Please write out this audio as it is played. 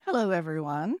Hello,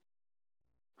 everyone.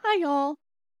 Hi, y'all.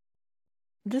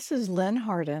 This is Lynn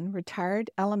Harden, retired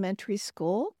elementary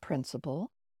school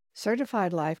principal,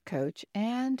 certified life coach,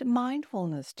 and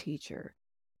mindfulness teacher.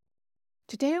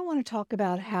 Today, I want to talk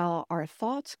about how our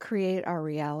thoughts create our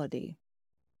reality.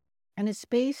 And it's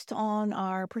based on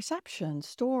our perceptions,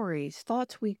 stories,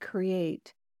 thoughts we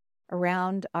create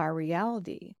around our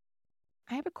reality.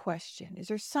 I have a question. Is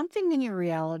there something in your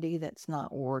reality that's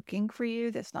not working for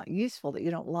you, that's not useful, that you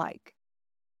don't like?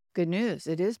 Good news,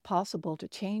 it is possible to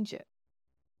change it.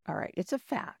 All right, it's a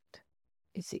fact.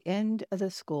 It's the end of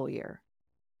the school year.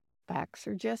 Facts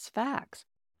are just facts.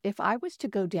 If I was to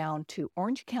go down to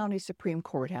Orange County Supreme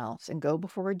Courthouse and go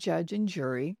before a judge and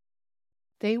jury,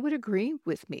 they would agree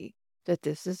with me that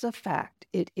this is a fact.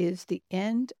 It is the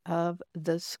end of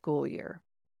the school year.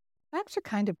 Facts are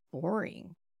kind of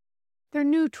boring. They're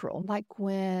neutral, like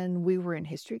when we were in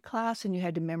history class and you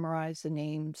had to memorize the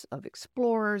names of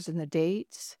explorers and the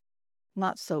dates.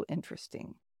 Not so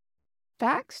interesting.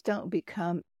 Facts don't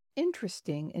become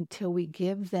interesting until we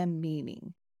give them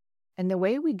meaning. And the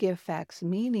way we give facts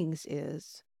meanings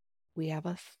is we have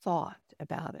a thought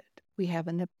about it. We have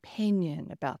an opinion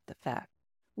about the fact.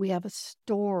 We have a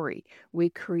story. We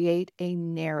create a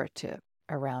narrative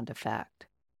around a fact.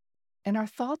 And our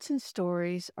thoughts and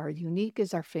stories are unique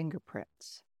as our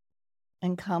fingerprints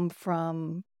and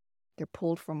they're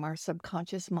pulled from our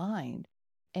subconscious mind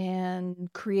and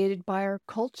created by our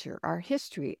culture, our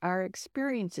history, our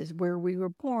experiences, where we were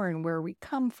born, where we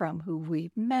come from, who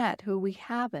we've met, who we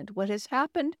haven't, what has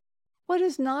happened, what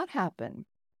has not happened.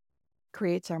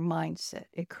 Creates our mindset.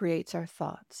 It creates our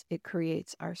thoughts. It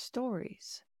creates our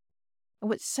stories. And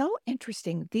what's so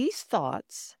interesting, these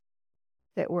thoughts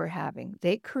that we're having,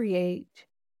 they create,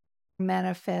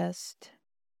 manifest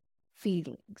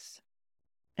feelings.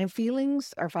 And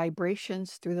feelings are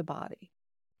vibrations through the body.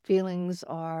 Feelings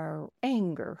are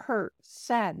anger, hurt,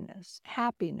 sadness,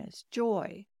 happiness,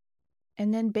 joy.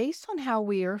 And then based on how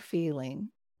we are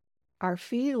feeling, our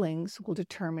feelings will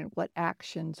determine what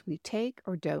actions we take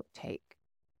or don't take.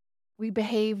 We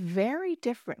behave very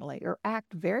differently or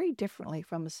act very differently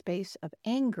from a space of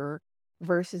anger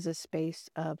versus a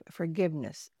space of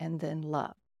forgiveness and then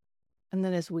love. And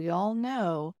then, as we all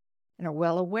know and are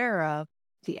well aware of,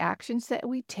 the actions that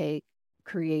we take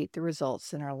create the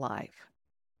results in our life.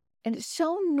 And it's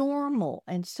so normal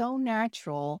and so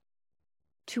natural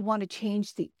to want to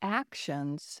change the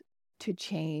actions to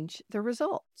change the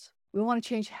results. We want to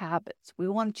change habits. We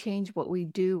want to change what we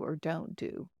do or don't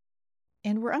do.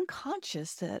 And we're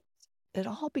unconscious that it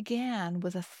all began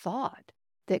with a thought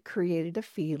that created a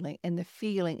feeling, and the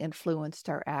feeling influenced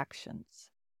our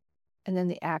actions, and then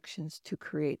the actions to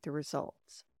create the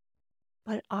results.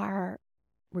 But our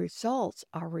results,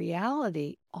 our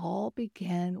reality, all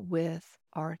begin with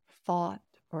our thought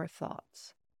or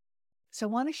thoughts. So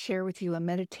I want to share with you a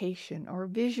meditation or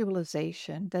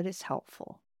visualization that is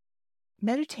helpful.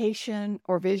 Meditation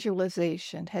or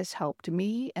visualization has helped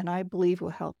me, and I believe will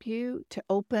help you to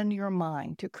open your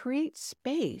mind, to create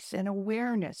space and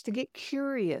awareness, to get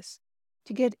curious,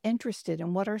 to get interested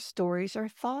in what our stories, our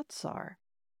thoughts are.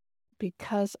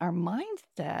 Because our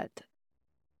mindset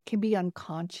can be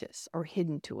unconscious or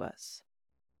hidden to us.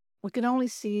 We can only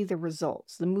see the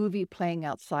results, the movie playing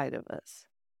outside of us.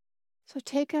 So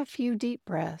take a few deep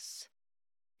breaths,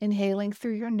 inhaling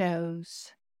through your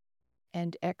nose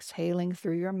and exhaling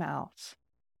through your mouth.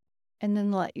 And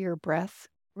then let your breath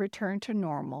return to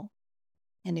normal.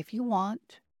 And if you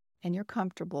want, and you're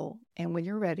comfortable, and when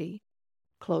you're ready,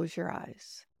 close your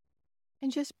eyes. And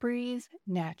just breathe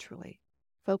naturally,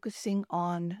 focusing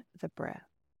on the breath.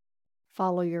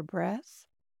 Follow your breath,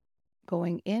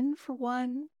 going in for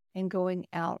 1 and going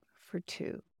out for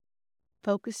 2,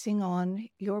 focusing on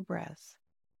your breath.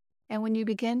 And when you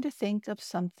begin to think of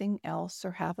something else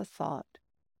or have a thought,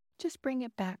 just bring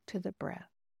it back to the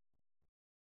breath.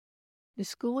 The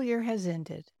school year has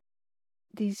ended.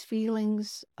 These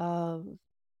feelings of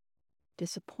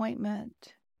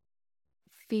disappointment,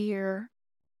 fear,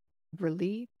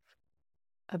 relief,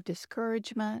 of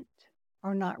discouragement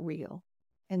are not real,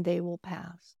 and they will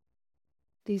pass.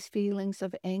 These feelings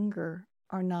of anger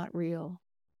are not real,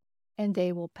 and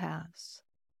they will pass.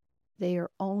 They are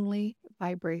only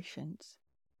vibrations.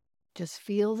 Just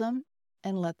feel them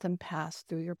and let them pass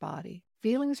through your body.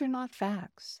 Feelings are not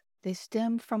facts. They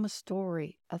stem from a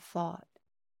story, a thought.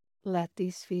 Let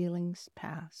these feelings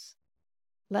pass.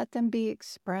 Let them be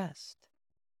expressed.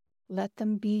 Let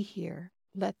them be here.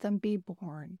 Let them be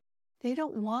born. They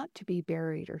don't want to be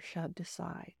buried or shoved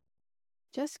aside.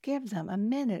 Just give them a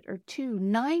minute or 2,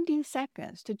 90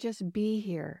 seconds to just be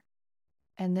here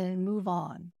and then move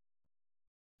on.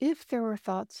 If there were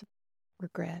thoughts of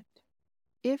regret,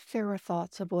 if there were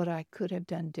thoughts of what I could have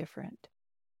done different,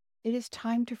 it is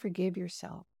time to forgive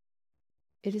yourself.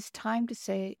 It is time to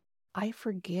say, I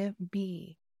forgive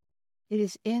me. It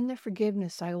is in the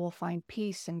forgiveness I will find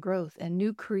peace and growth and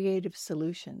new creative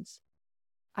solutions.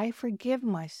 I forgive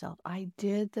myself. I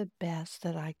did the best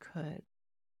that I could.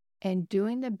 And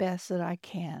doing the best that I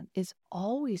can is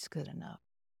always good enough.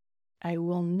 I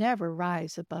will never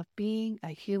rise above being a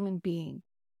human being.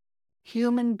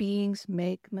 Human beings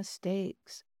make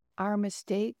mistakes. Our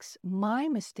mistakes, my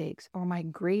mistakes, are my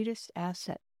greatest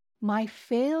asset. My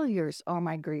failures are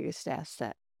my greatest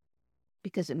asset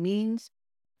because it means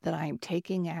that I am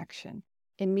taking action.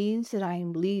 It means that I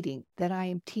am leading, that I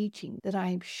am teaching, that I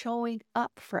am showing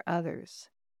up for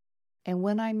others. And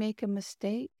when I make a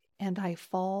mistake and I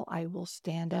fall, I will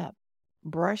stand up,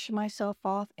 brush myself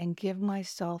off, and give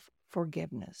myself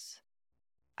forgiveness.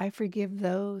 I forgive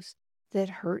those that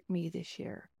hurt me this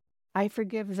year. I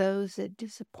forgive those that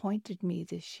disappointed me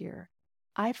this year.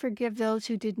 I forgive those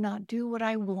who did not do what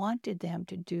I wanted them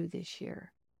to do this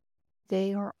year.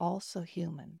 They are also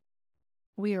human.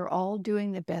 We are all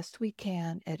doing the best we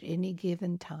can at any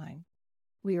given time.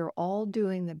 We are all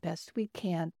doing the best we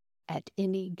can at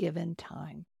any given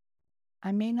time.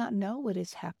 I may not know what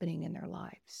is happening in their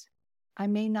lives. I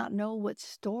may not know what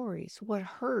stories, what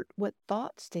hurt, what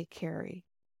thoughts they carry.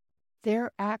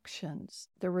 Their actions,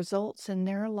 the results in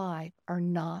their life are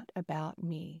not about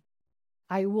me.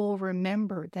 I will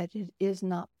remember that it is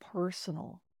not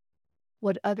personal.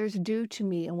 What others do to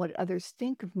me and what others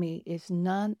think of me is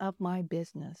none of my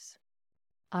business.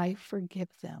 I forgive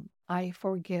them. I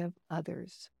forgive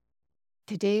others.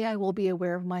 Today I will be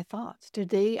aware of my thoughts.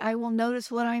 Today I will notice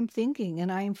what I'm thinking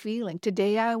and I am feeling.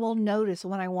 Today I will notice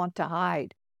when I want to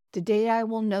hide. Today I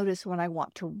will notice when I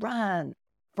want to run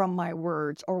from my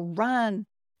words or run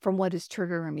from what is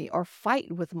triggering me or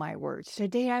fight with my words.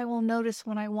 Today I will notice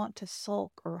when I want to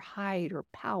sulk or hide or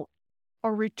pout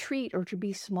or retreat or to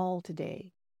be small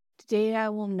today. Today I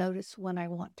will notice when I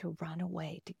want to run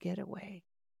away, to get away,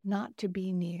 not to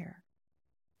be near.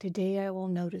 Today I will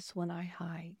notice when I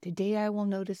hide. Today I will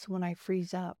notice when I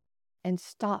freeze up and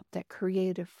stop that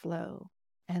creative flow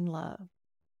and love.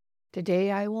 Today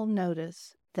I will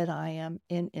notice that I am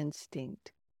in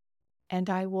instinct. And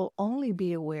I will only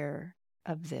be aware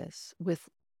of this with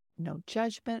no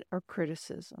judgment or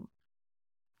criticism.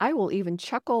 I will even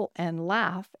chuckle and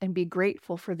laugh and be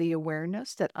grateful for the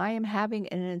awareness that I am having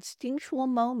an instinctual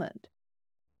moment,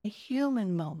 a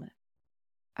human moment.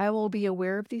 I will be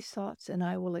aware of these thoughts and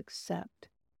I will accept.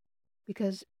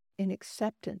 Because in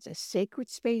acceptance, a sacred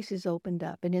space is opened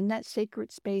up. And in that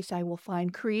sacred space, I will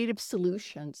find creative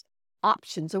solutions,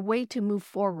 options, a way to move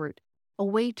forward, a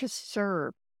way to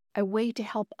serve, a way to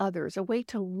help others, a way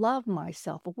to love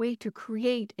myself, a way to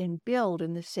create and build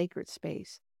in this sacred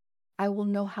space. I will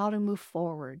know how to move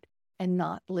forward and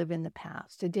not live in the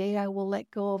past. Today, I will let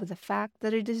go of the fact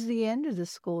that it is the end of the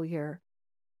school year.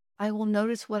 I will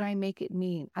notice what I make it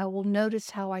mean. I will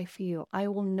notice how I feel. I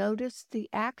will notice the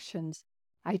actions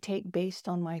I take based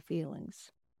on my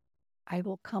feelings. I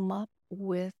will come up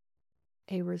with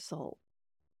a result.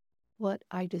 What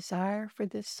I desire for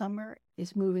this summer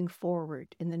is moving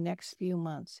forward in the next few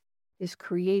months, is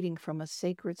creating from a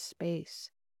sacred space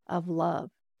of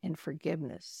love and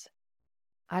forgiveness.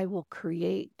 I will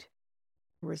create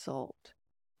result.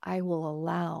 I will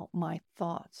allow my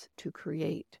thoughts to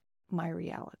create my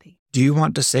reality. Do you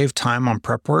want to save time on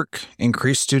prep work,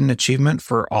 increase student achievement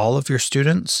for all of your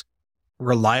students,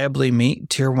 reliably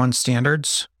meet Tier 1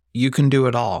 standards? You can do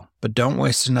it all, but don't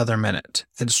waste another minute.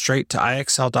 Head straight to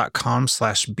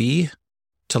ixl.com/B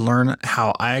to learn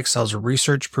how IXL's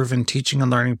research-proven teaching and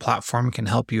learning platform can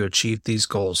help you achieve these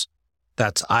goals.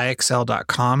 That's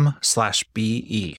ixl.com/BE.